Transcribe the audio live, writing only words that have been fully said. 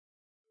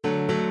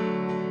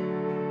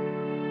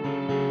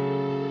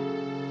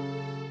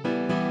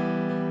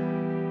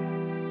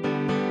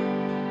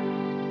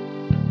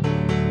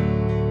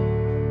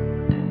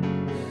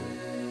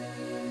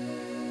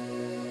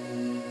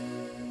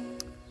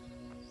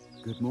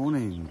Good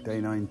morning, day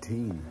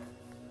 19.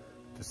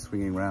 Just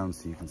swinging around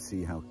so you can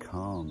see how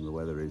calm the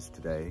weather is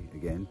today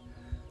again.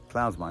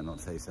 Clouds might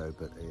not say so,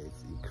 but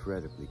it's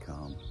incredibly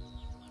calm.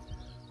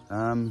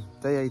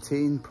 Day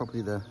 18,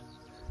 probably the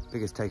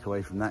biggest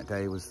takeaway from that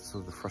day was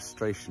sort of the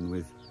frustration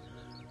with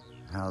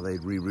how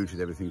they'd rerouted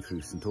everything through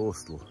St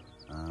Austell.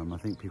 I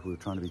think people were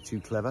trying to be too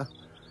clever.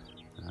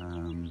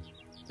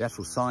 The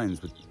actual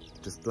signs were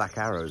just black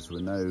arrows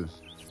with no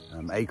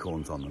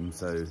acorns on them,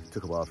 so it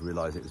took a while to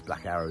realise it was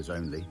black arrows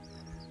only.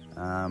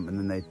 And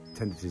then they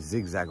tended to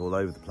zigzag all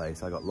over the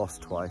place. I got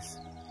lost twice,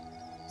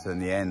 so in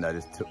the end I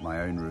just took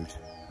my own route,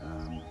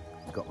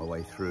 got my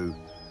way through,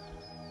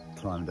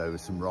 climbed over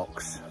some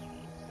rocks,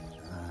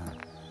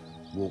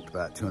 walked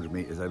about 200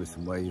 metres over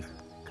some wave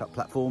cut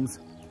platforms,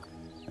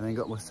 and then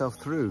got myself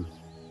through.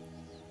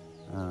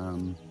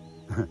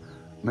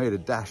 Made a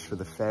dash for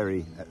the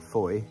ferry at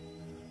Foy,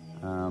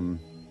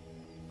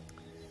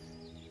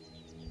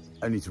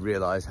 only to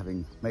realise,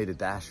 having made a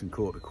dash and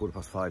caught a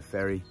 5:15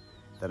 ferry,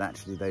 that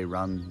actually they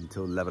run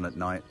until 11 at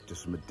night,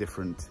 just from a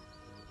different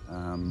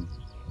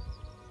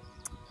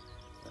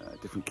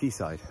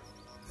quayside.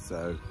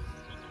 So,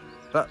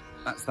 but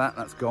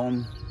that's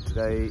gone.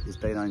 Today is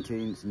day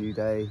 19, it's a new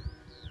day.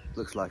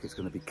 Looks like it's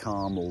going to be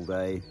calm all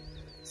day,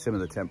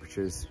 similar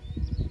temperatures.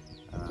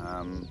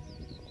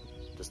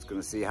 Just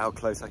going to see how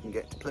close I can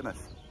get to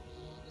Plymouth.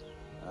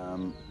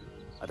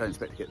 I don't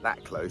expect to get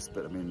that close,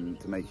 but I mean,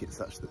 to make it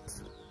such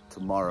that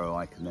tomorrow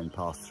I can then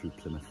pass through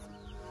Plymouth.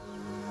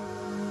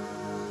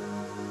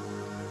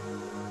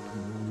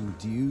 Morning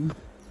dew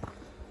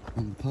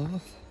on the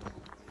path.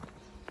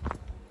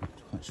 Not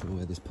quite sure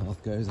where this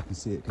path goes. I can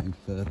see it going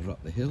further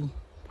up the hill,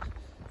 but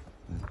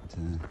this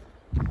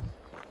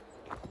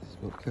is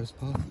what the coast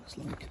path looks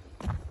like.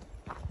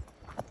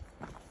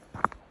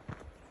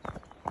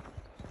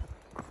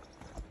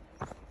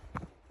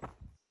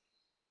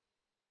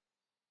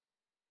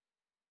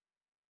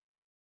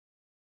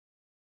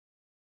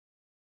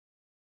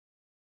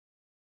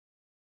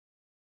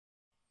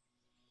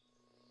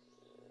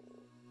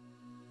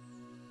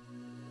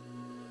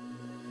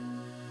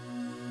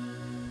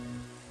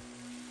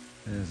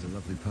 There's a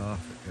lovely path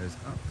that goes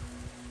up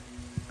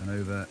and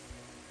over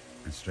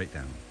and straight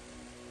down.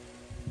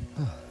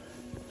 Oh.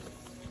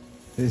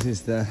 This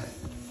is the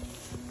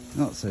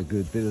not so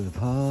good bit of the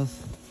path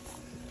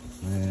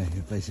where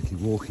you're basically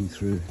walking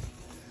through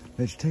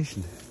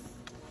vegetation.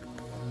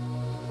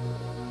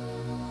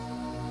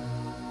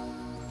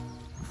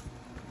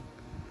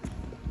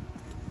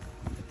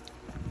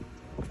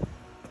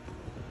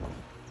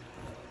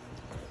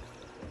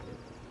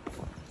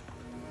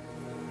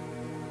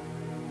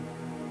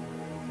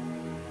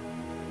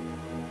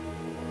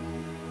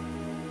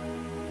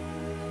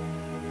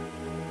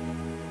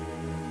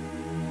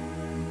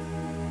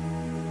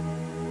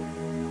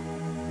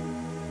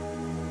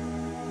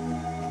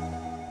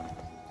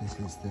 This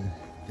is the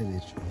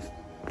village of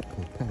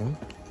Polperro.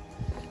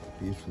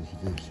 Beautiful little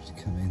village to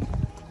come in.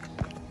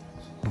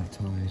 High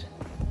tide,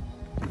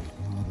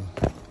 beautiful harbour.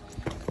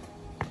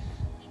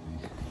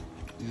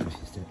 Down a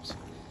few steps,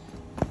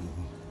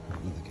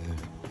 another go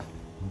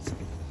once I get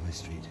to the high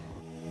street.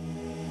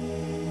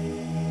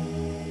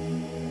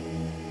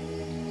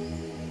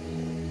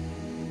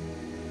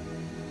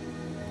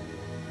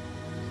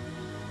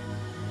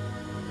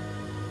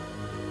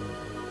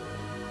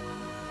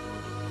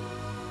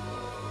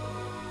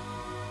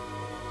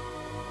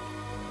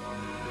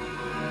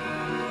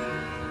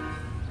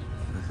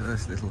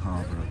 First little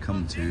harbour I've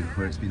come to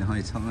where it's been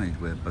high tide,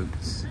 where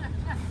boats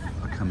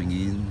are coming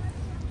in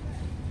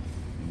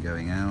and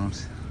going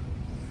out.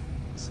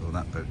 Saw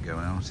that boat go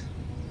out,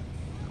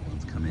 that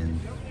one's come in.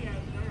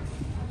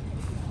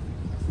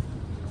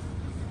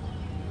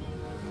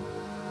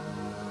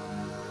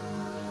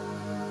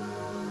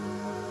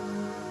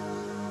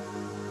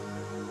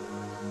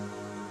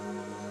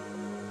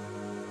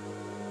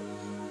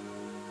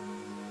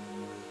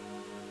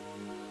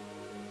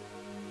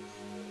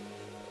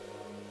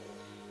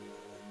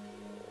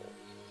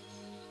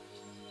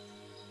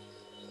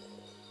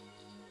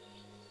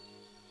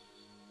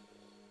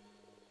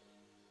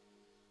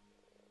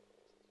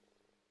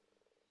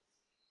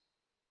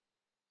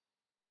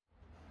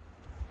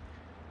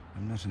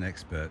 I'm not an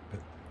expert,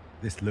 but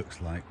this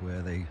looks like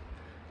where they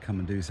come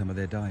and do some of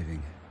their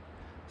diving.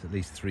 There's at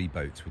least 3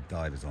 boats with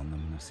divers on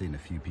them, and I've seen a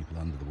few people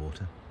under the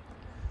water.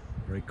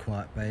 Very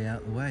quiet bay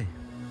out the way.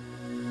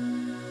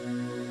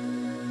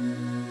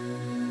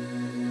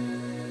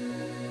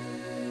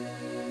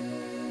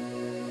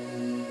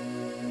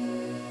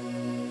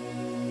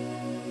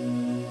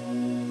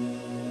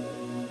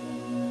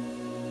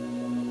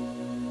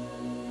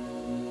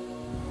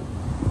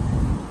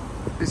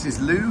 This is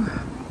Looe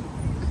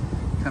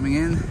coming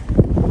in.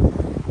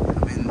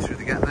 Come in through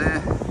the gap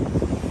there,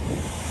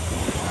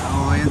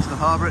 all the way into the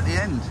harbour at the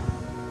end.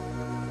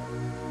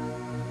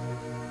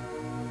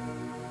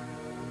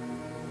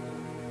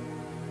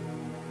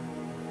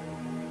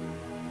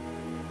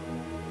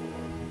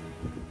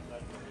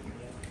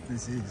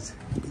 This is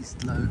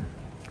East Looe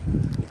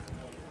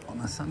on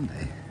a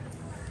Sunday.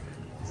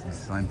 This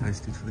is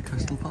signposted for the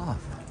coastal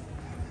path.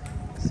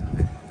 So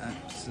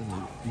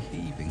absolutely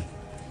heaving.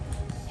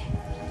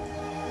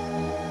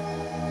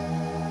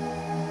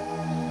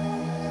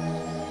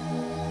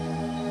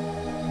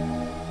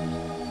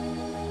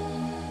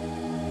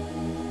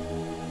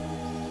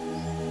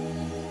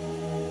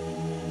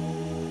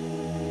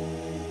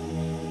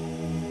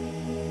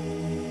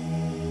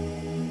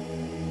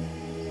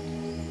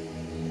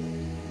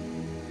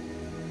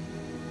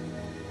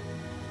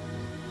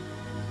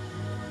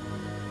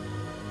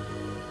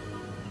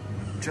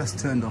 Just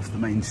turned off the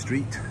main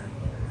street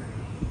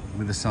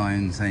with a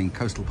sign saying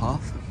coastal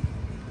path,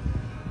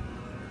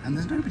 and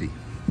there's nobody.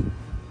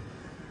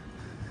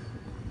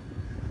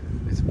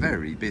 It's a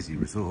very busy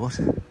resort,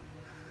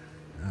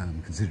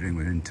 considering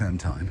we're in term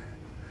time.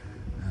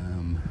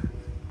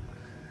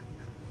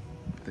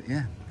 But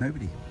yeah,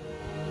 nobody.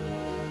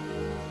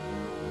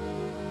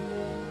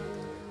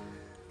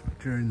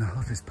 During the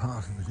hottest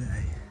part of the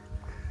day,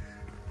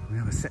 we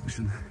have a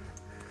section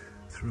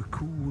through a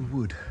cool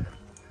wood.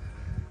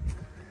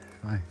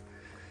 If I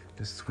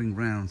just swing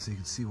round so you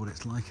can see what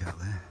it's like out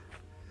there,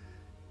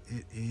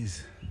 it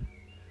is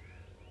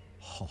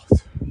hot.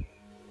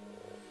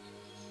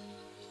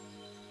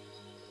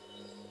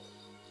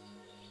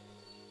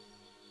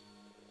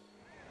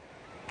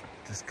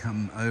 Just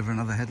come over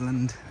another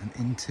headland and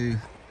into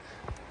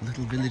the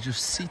little village of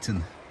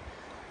Seaton,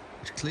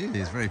 which clearly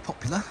is very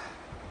popular.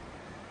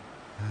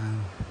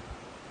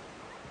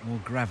 More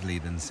gravelly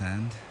than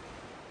sand.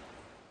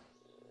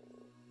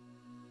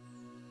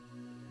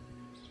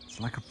 It's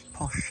like a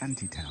posh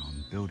shanty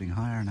town, building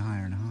higher and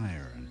higher and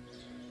higher, and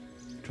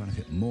trying to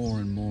fit more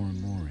and more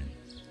and more in.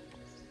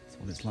 That's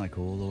what it's like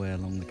all the way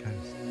along the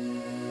coast.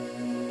 In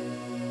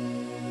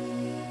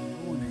the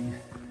morning,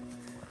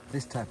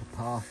 this type of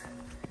path,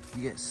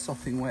 you get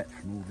sopping wet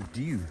from all the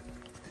dew.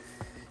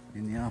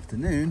 In the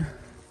afternoon,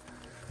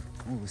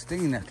 all the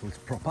stinging nettles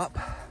prop up,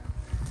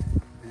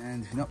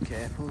 and if you're not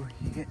careful,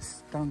 you get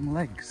stung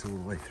legs all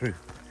the way through.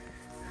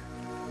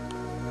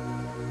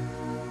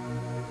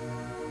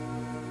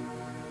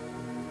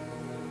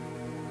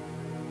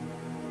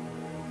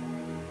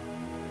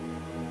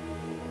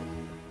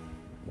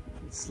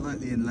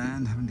 Slightly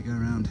inland, having to go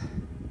around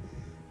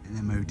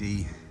an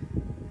MOD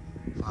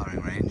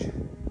firing range.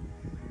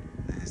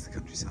 There's the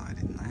countryside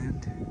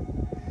inland.